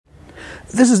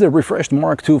This is the refreshed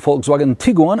Mark II Volkswagen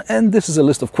Tiguan, and this is a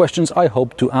list of questions I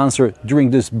hope to answer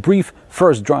during this brief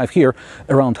first drive here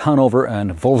around Hanover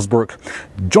and Wolfsburg.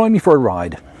 Join me for a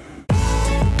ride.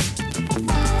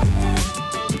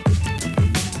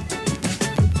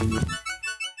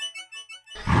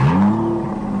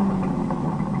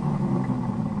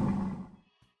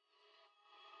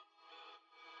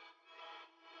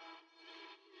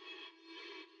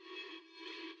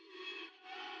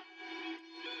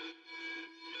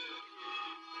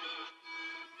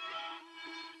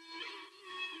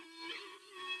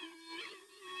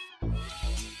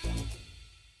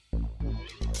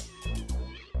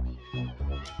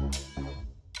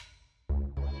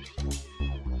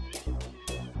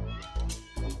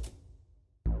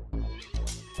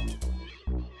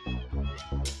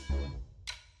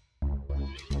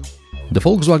 The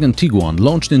Volkswagen Tiguan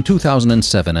launched in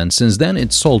 2007, and since then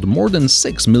it sold more than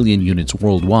 6 million units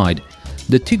worldwide.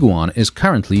 The Tiguan is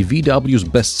currently VW's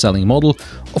best-selling model.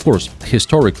 Of course,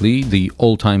 historically, the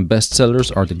all-time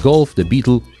bestsellers are the Golf, the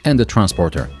Beetle and the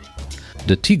Transporter.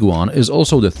 The Tiguan is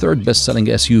also the third best-selling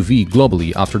SUV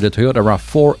globally after the Toyota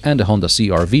RAV4 and the Honda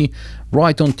CR-V.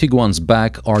 Right on Tiguan's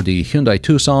back are the Hyundai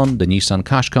Tucson, the Nissan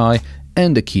Qashqai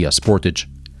and the Kia Sportage.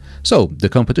 So, the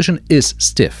competition is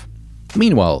stiff.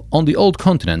 Meanwhile, on the old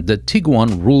continent, the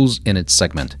Tiguan rules in its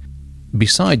segment.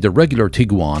 Beside the regular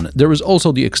Tiguan, there is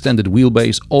also the extended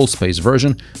wheelbase Allspace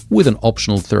version with an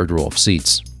optional third row of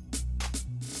seats.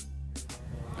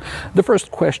 The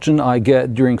first question I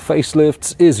get during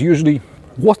facelifts is usually,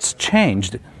 what's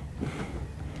changed?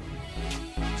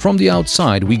 From the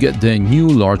outside, we get the new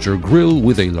larger grille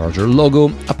with a larger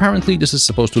logo. Apparently, this is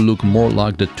supposed to look more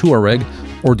like the Touareg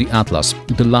or the Atlas.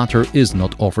 The latter is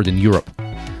not offered in Europe.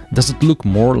 Does it look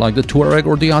more like the Touareg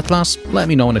or the Atlas? Let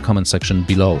me know in the comment section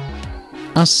below.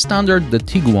 As standard, the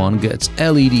Tiguan gets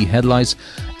LED headlights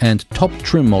and top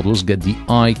trim models get the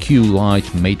IQ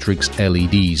Light Matrix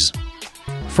LEDs.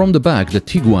 From the back, the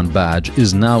Tiguan badge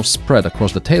is now spread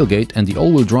across the tailgate, and the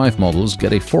all-wheel drive models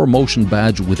get a 4Motion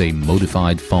badge with a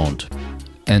modified font.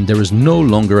 And there is no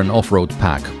longer an off-road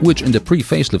pack, which in the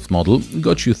pre-facelift model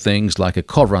got you things like a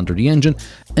cover under the engine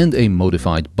and a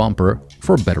modified bumper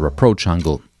for better approach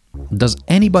angle. Does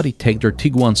anybody take their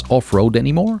Tiguans off-road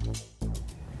anymore?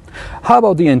 How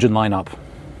about the engine lineup?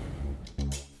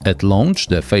 At launch,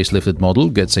 the facelifted model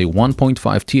gets a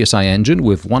 1.5 TSI engine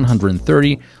with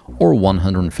 130 or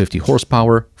 150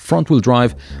 horsepower, front-wheel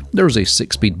drive. There's a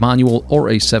 6-speed manual or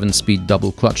a 7-speed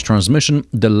double-clutch transmission.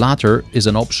 The latter is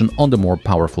an option on the more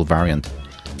powerful variant.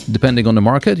 Depending on the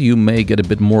market, you may get a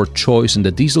bit more choice in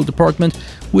the diesel department,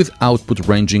 with output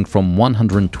ranging from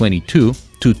 122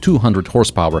 to 200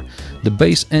 horsepower. The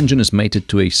base engine is mated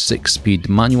to a 6-speed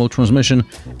manual transmission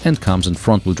and comes in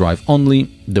front-wheel drive only.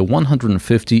 The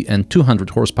 150 and 200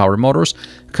 horsepower motors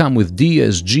come with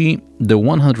DSG. The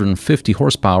 150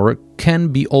 horsepower can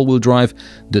be all-wheel drive.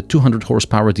 The 200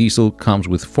 horsepower diesel comes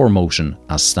with 4Motion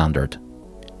as standard.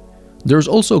 There's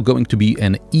also going to be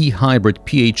an e-hybrid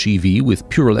PHEV with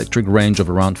pure electric range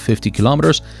of around 50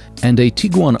 kilometers and a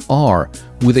Tiguan R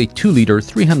with a 2-liter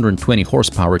 320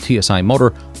 horsepower TSI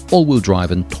motor, all-wheel drive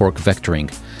and torque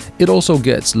vectoring. It also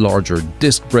gets larger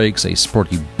disc brakes, a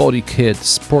sporty body kit,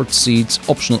 sport seats,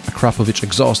 optional Akrapovic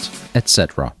exhaust,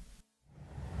 etc.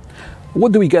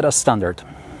 What do we get as standard?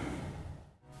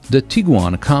 The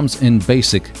Tiguan comes in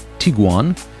basic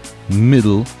Tiguan,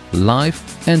 middle,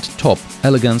 life and top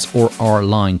elegance or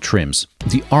R-line trims.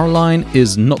 The R-line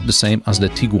is not the same as the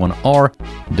Tiguan R.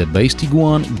 The base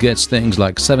Tiguan gets things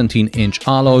like 17-inch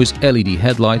alloys, LED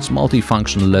headlights,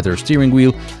 multifunction leather steering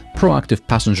wheel, proactive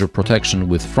passenger protection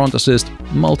with front assist,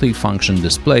 multifunction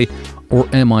display or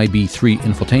MIB3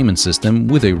 infotainment system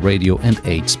with a radio and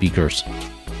 8 speakers.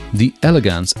 The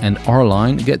Elegance and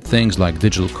R-Line get things like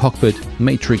digital cockpit,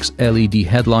 matrix LED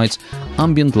headlights,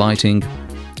 ambient lighting.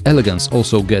 Elegance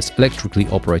also gets electrically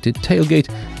operated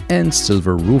tailgate and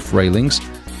silver roof railings,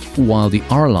 while the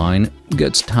R-Line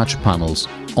gets touch panels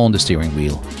on the steering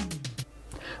wheel.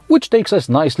 Which takes us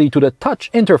nicely to the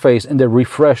touch interface in the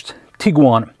refreshed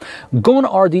Tiguan. Gone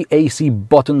are the AC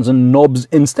buttons and knobs.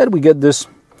 Instead we get this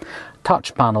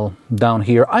touch panel down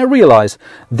here. I realize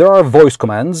there are voice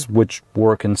commands which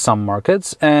work in some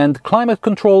markets, and climate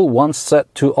control once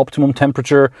set to optimum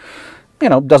temperature,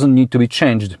 doesn't need to be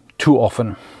changed too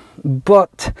often.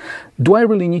 But do I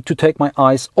really need to take my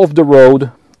eyes off the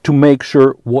road to make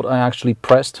sure what I actually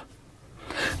pressed?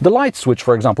 The light switch,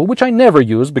 for example, which I never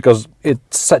use because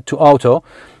it's set to auto,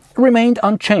 remained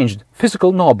unchanged,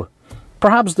 physical knob.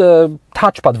 Perhaps the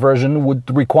touchpad version would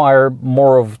require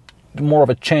more of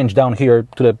a change down here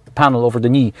to the panel over the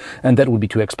knee, and that would be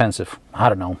too expensive. I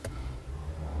don't know.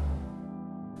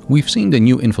 We've seen the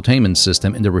new infotainment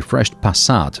system in the refreshed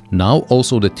Passat. Now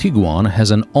also the Tiguan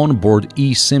has an onboard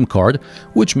eSIM card,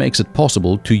 which makes it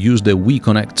possible to use the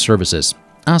WeConnect services.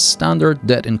 As standard,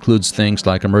 that includes things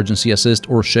like emergency assist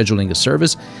or scheduling a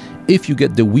service. If you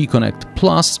get the WeConnect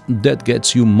Plus, that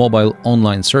gets you mobile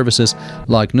online services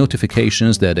like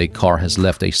notifications that a car has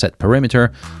left a set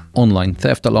perimeter, online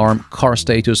theft alarm, car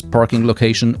status, parking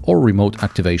location, or remote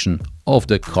activation of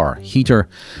the car heater.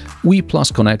 We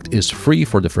Plus Connect is free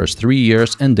for the first 3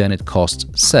 years, and then it costs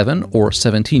 7 or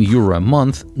 17 euro a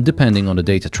month, depending on the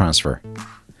data transfer.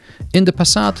 In the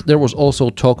Passat, there was also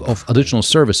talk of additional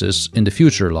services in the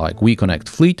future like WeConnect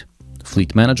Fleet,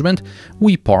 Fleet Management,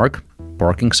 WePark,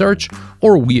 Parking Search,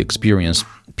 or WeExperience,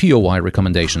 POI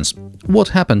recommendations. What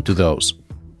happened to those?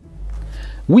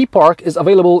 WePark is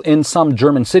available in some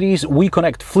German cities.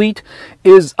 WeConnect Fleet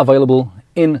is available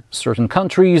in certain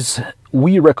countries.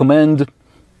 We recommend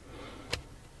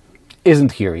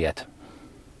isn't here yet.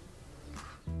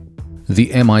 The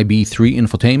MIB3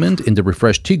 infotainment in the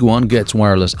refreshed Tiguan gets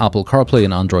wireless Apple CarPlay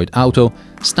and Android Auto,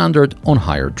 standard on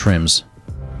higher trims.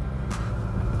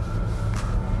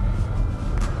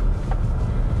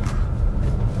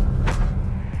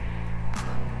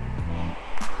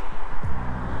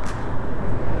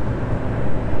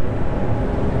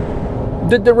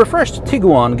 Did the refreshed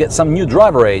Tiguan get some new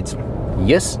driver aids?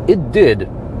 Yes, it did.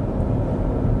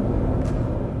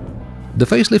 The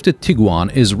facelifted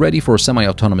Tiguan is ready for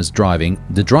semi-autonomous driving.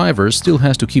 The driver still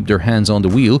has to keep their hands on the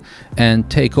wheel and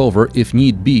take over if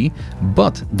need be,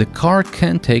 but the car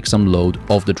can take some load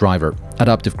off the driver.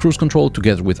 Adaptive cruise control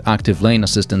together with active lane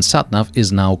assist and sat-nav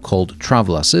is now called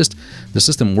Travel Assist. The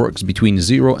system works between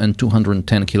 0 and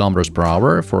 210 km per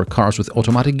hour for cars with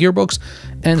automatic gearbox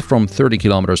and from 30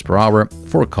 km per hour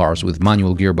for cars with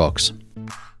manual gearbox.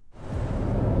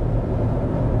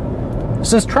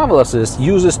 Since Travel Assist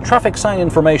uses traffic sign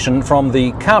information from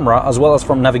the camera as well as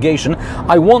from navigation,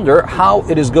 I wonder how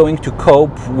it is going to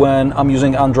cope when I'm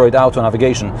using Android Auto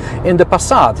navigation. In the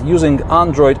Passat, using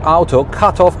Android Auto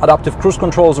cut off adaptive cruise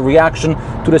control's reaction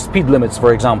to the speed limits,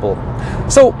 for example.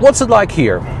 So what's it like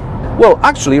here? Well,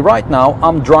 actually, right now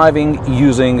I'm driving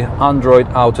using Android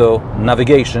Auto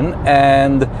navigation,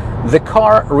 and the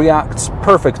car reacts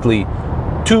perfectly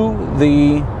to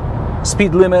the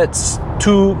speed limits,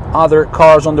 to other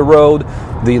cars on the road.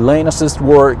 The lane assist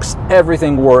works,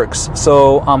 everything works,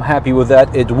 so I'm happy with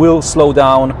that. It will slow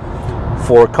down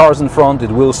for cars in front,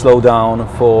 it will slow down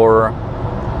for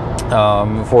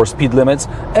speed limits,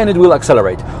 and it will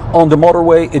accelerate. On the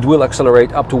motorway, it will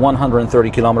accelerate up to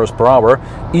 130 km per hour,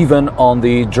 even on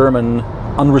the German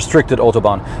unrestricted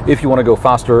Autobahn. If you want to go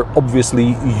faster,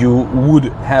 obviously you would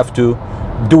have to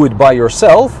do it by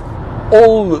yourself,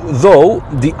 although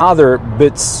the other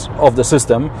bits of the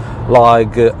system,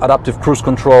 like adaptive cruise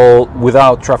control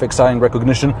without traffic sign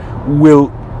recognition, will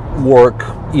work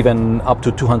even up to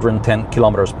 210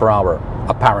 km per hour,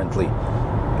 apparently.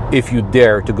 If you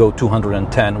dare to go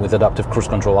 210 with adaptive cruise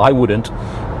control, I wouldn't.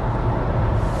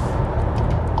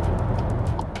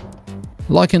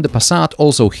 Like in the Passat,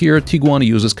 also here Tiguan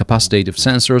uses capacitive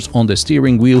sensors on the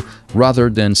steering wheel rather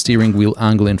than steering wheel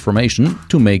angle information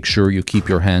to make sure you keep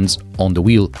your hands on the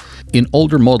wheel. In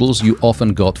older models you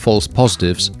often got false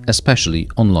positives, especially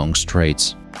on long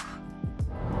straights.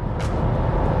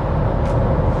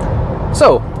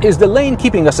 So, is the lane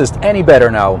keeping assist any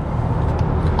better now?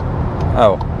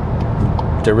 Oh,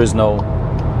 there is no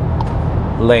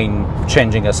lane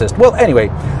changing assist. Well, anyway,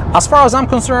 as far as I'm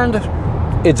concerned,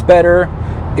 it's better.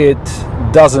 It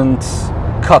doesn't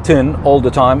cut in all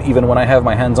the time, even when I have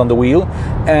my hands on the wheel,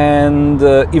 and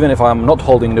even if I'm not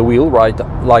holding the wheel, right,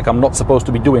 like I'm not supposed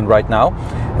to be doing right now,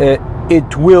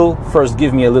 it will first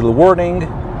give me a little warning,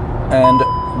 and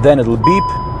then it'll beep.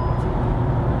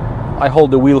 I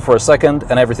hold the wheel for a second,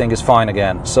 and everything is fine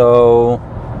again. So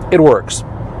it works.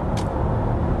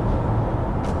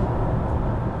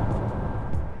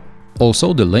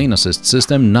 Also, the lane assist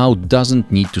system now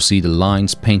doesn't need to see the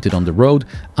lines painted on the road,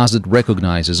 as it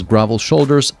recognizes gravel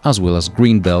shoulders as well as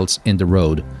green belts in the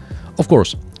road. Of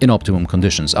course, in optimum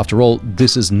conditions. After all,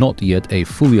 this is not yet a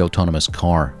fully autonomous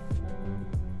car.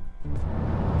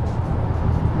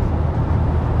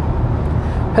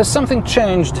 Has something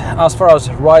changed as far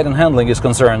as ride and handling is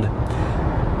concerned?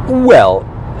 Well,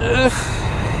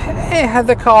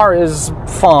 the car is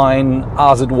fine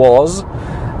as it was.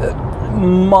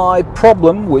 My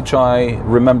problem, which I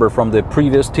remember from the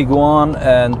previous Tiguan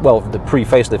and, well, the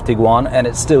pre-facelift Tiguan, and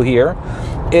it's still here,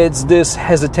 it's this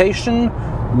hesitation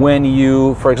when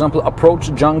you, for example, approach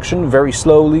a junction very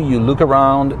slowly, you look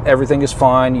around, everything is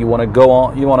fine, you want to go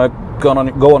on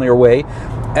your way,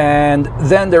 and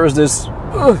then there is this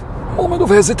moment of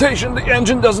hesitation. The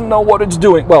engine doesn't know what it's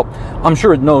doing. Well, I'm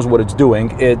sure it knows what it's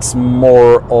doing. It's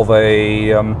more of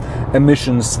a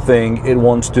emissions thing. It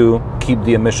wants to keep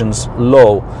the emissions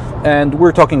low. And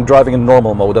we're talking driving in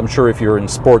normal mode. I'm sure if you're in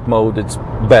sport mode, it's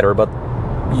better, but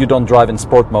you don't drive in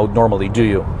sport mode normally, do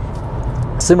you?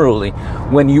 Similarly,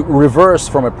 when you reverse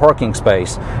from a parking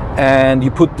space and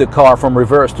you put the car from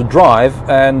reverse to drive,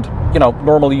 and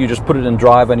normally you just put it in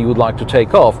drive and you would like to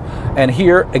take off, and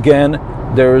here again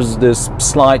there's this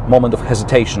slight moment of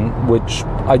hesitation, which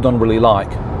I don't really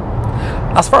like.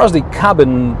 As far as the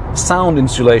cabin sound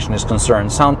insulation is concerned,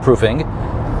 soundproofing,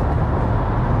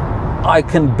 I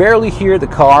can barely hear the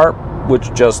car,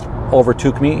 which just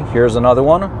overtook me. Here's another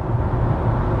one.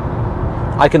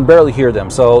 I can barely hear them,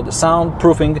 so the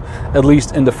soundproofing, at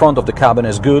least in the front of the cabin,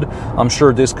 is good. I'm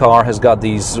sure this car has got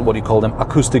these, what do you call them,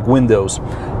 acoustic windows.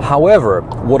 However,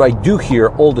 what I do hear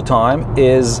all the time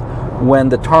is when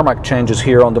the tarmac changes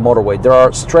here on the motorway. There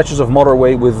are stretches of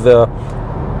motorway with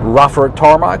rougher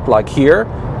tarmac, like here,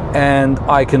 and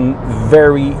I can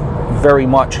very, very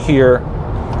much hear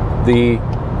the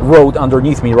road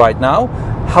underneath me right now.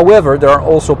 However, there are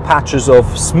also patches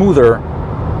of smoother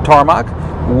tarmac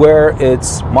where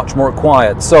it's much more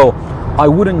quiet, so I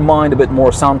wouldn't mind a bit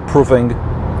more soundproofing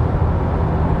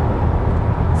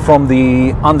from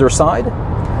the underside.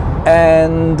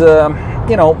 And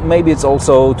maybe it's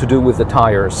also to do with the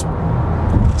tires,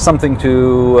 something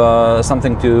to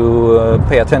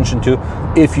pay attention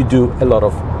to if you do a lot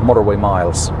of motorway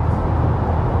miles.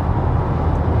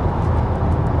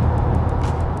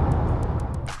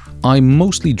 I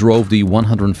mostly drove the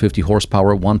 150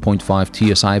 horsepower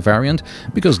 1.5 TSI variant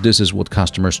because this is what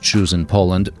customers choose in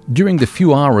Poland. During the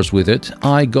few hours with it,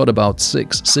 I got about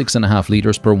 6.5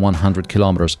 liters per 100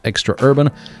 kilometers extra urban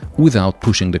without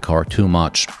pushing the car too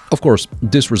much. Of course,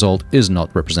 this result is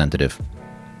not representative.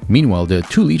 Meanwhile, the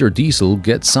 2-liter diesel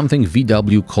gets something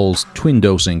VW calls twin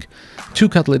dosing. Two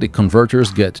catalytic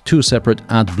converters get two separate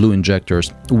AdBlue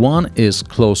injectors. One is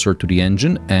closer to the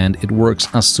engine and it works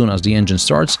as soon as the engine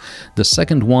starts. The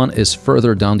second one is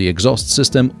further down the exhaust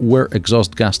system where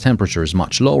exhaust gas temperature is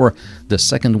much lower. The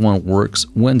second one works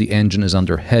when the engine is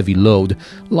under heavy load,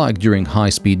 like during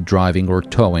high-speed driving or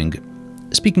towing.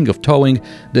 Speaking of towing,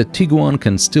 the Tiguan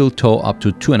can still tow up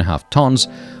to 2.5 tons.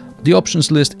 The options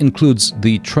list includes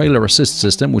the trailer assist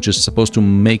system, which is supposed to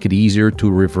make it easier to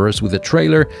reverse with a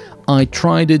trailer. I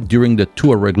tried it during the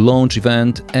Touareg launch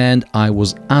event and I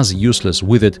was as useless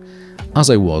with it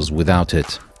as I was without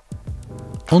it.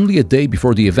 Only a day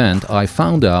before the event, I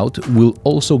found out we'll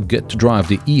also get to drive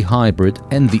the e-hybrid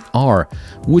and the R,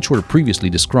 which were previously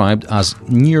described as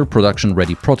near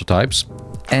production-ready prototypes,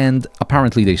 and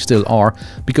apparently they still are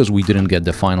because we didn't get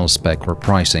the final spec or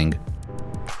pricing.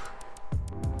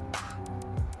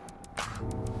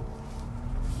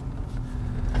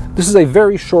 This is a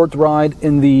very short ride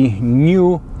in the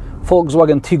new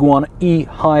Volkswagen Tiguan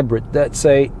e-hybrid. That's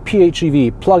a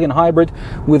PHEV plug-in hybrid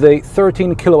with a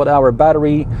 13 kilowatt-hour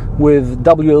battery with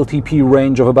WLTP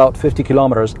range of about 50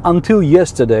 kilometers. Until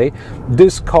yesterday,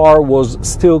 this car was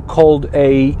still called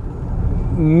a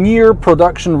near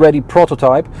production-ready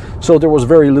prototype, so there was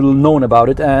very little known about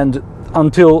it, and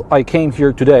until I came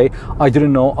here today, I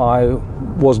didn't know I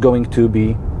was going to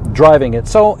be driving it.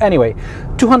 So anyway,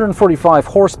 245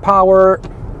 horsepower,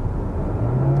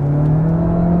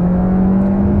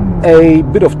 a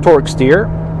bit of torque steer.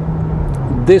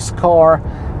 This car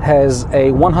has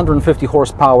a 150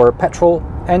 horsepower petrol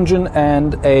engine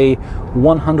and a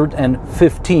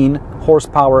 115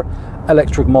 horsepower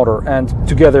electric motor, and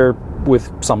together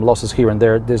with some losses here and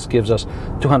there, this gives us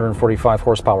 245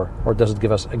 horsepower. Or does it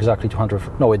give us exactly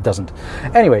 200? No, it doesn't.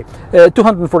 Anyway,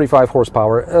 245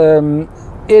 horsepower.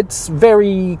 It's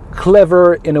very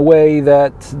clever in a way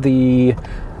that the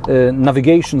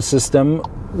navigation system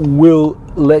will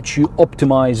let you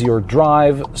optimize your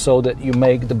drive so that you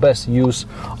make the best use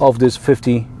of this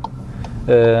 50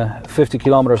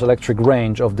 kilometers electric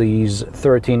range of these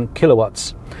 13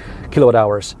 kilowatt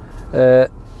hours.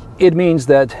 It means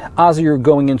that as you're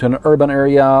going into an urban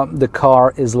area, the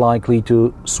car is likely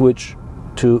to switch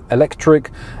to electric,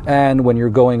 and when you're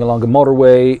going along a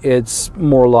motorway, it's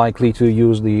more likely to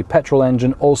use the petrol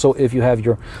engine. Also, if you have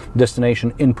your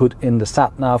destination input in the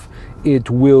sat-nav, it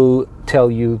will tell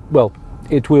you, well,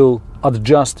 it will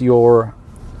adjust your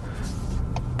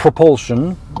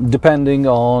propulsion depending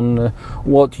on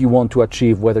what you want to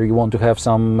achieve, whether you want to have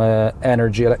some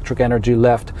electric energy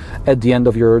left at the end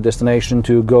of your destination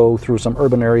to go through some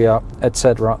urban area,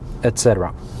 etc.,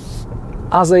 etc.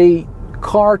 As a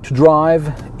car to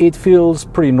drive, it feels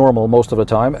pretty normal most of the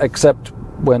time, except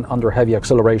when under heavy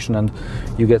acceleration and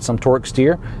you get some torque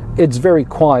steer. It's very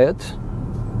quiet.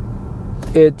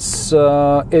 It's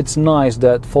nice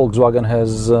that Volkswagen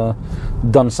has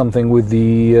done something with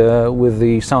the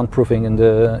soundproofing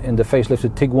in the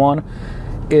facelifted Tiguan.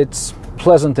 It's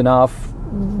pleasant enough.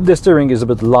 The steering is a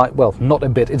bit light, well, not a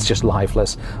bit, it's just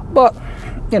lifeless, but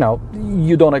you know,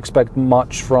 you don't expect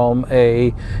much from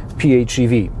a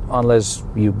PHEV unless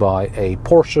you buy a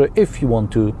Porsche. If you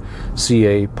want to see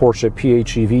a Porsche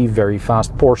PHEV, very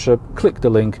fast Porsche, click the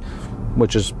link,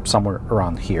 which is somewhere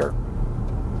around here.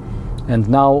 And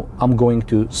now I'm going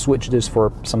to switch this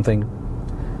for something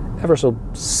ever so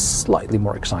slightly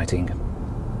more exciting.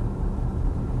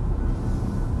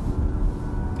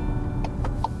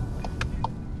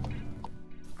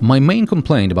 My main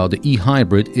complaint about the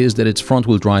e-hybrid is that it's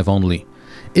front-wheel drive only.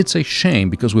 It's a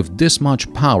shame because with this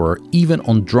much power, even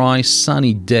on dry,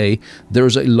 sunny day,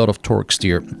 there's a lot of torque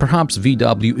steer. Perhaps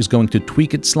VW is going to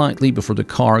tweak it slightly before the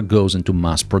car goes into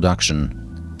mass production.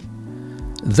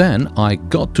 Then I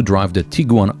got to drive the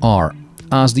Tiguan R.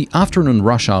 As the afternoon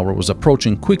rush hour was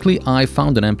approaching quickly, I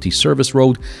found an empty service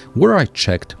road where I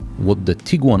checked what the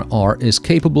Tiguan R is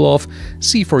capable of.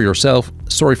 See for yourself.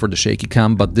 Sorry for the shaky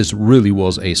cam, but this really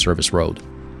was a service road.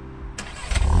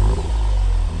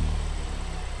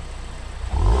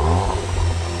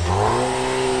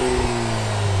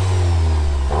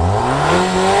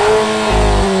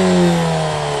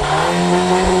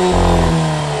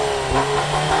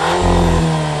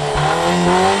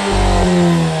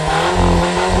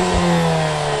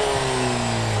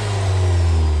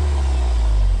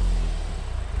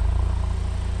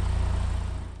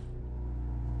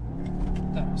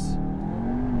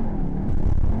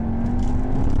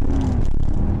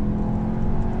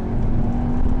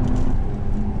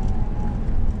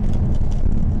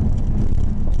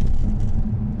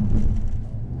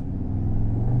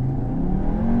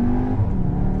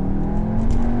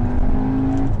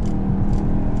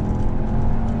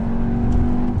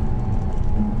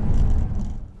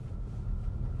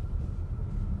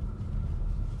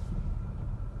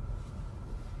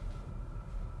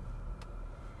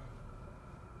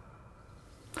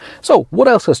 So, what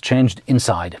else has changed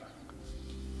inside?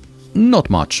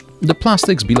 Not much. The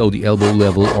plastics below the elbow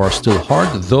level are still hard,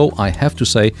 though I have to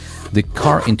say the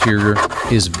car interior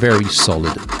is very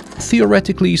solid.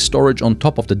 Theoretically, storage on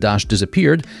top of the dash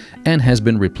disappeared and has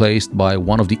been replaced by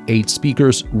one of the 8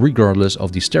 speakers regardless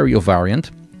of the stereo variant,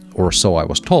 or so I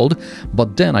was told,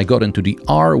 but then I got into the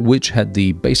R, which had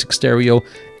the basic stereo,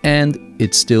 and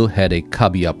it still had a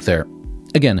cubby up there.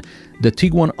 Again, the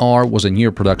Tiguan R was a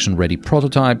near production ready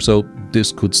prototype, so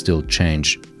this could still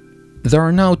change. There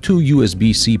are now 2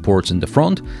 USB-C ports in the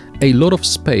front. A lot of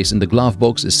space in the glove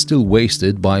box is still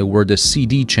wasted by where the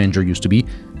CD changer used to be.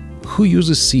 Who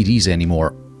uses CDs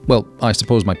anymore? Well, I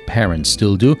suppose my parents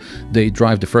still do. They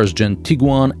drive the first-gen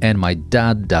Tiguan and my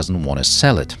dad doesn't want to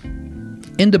sell it.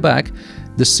 In the back,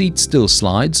 the seat still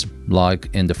slides, like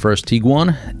in the first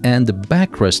Tiguan, and the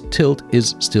backrest tilt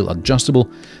is still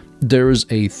adjustable. There is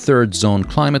a third zone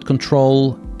climate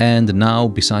control, and now,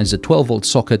 besides the 12-volt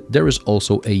socket, there is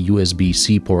also a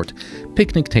USB-C port.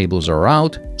 Picnic tables are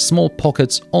out, small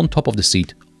pockets on top of the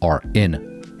seat are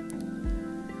in.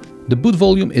 The boot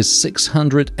volume is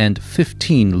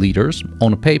 615 liters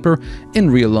on paper.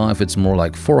 In real life, it's more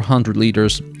like 400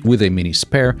 liters. With a mini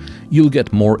spare, you'll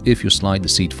get more if you slide the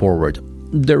seat forward.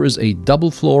 There is a double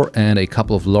floor and a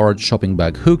couple of large shopping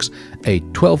bag hooks, a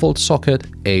 12-volt socket,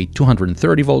 a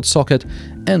 230-volt socket,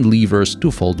 and levers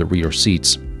to fold the rear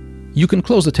seats. You can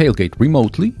close the tailgate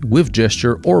remotely with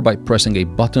gesture or by pressing a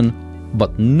button,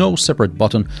 but no separate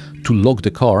button to lock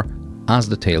the car as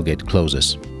the tailgate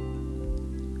closes.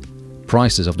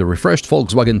 Prices of the refreshed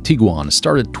Volkswagen Tiguan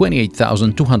start at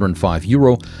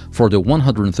 €28,205 for the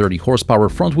 130 horsepower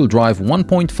front-wheel drive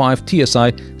 1.5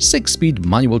 TSI 6-speed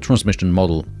manual transmission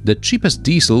model. The cheapest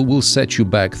diesel will set you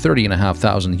back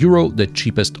 €30,500. The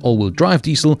cheapest all-wheel drive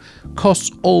diesel costs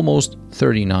almost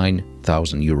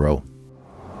 €39,000.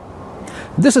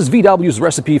 This is VW's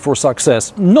recipe for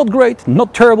success. Not great,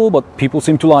 not terrible, but people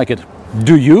seem to like it.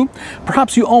 Do you?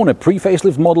 Perhaps you own a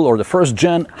pre-facelift model or the first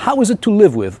gen. How is it to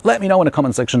live with? Let me know in the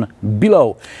comment section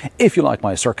below. If you like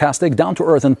my sarcastic,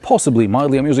 down-to-earth and possibly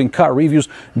mildly amusing car reviews,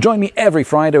 join me every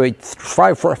Friday at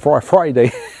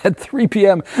 3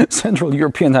 p.m. Central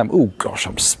European Time. Oh gosh,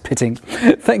 I'm spitting.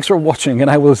 Thanks for watching and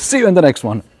I will see you in the next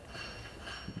one.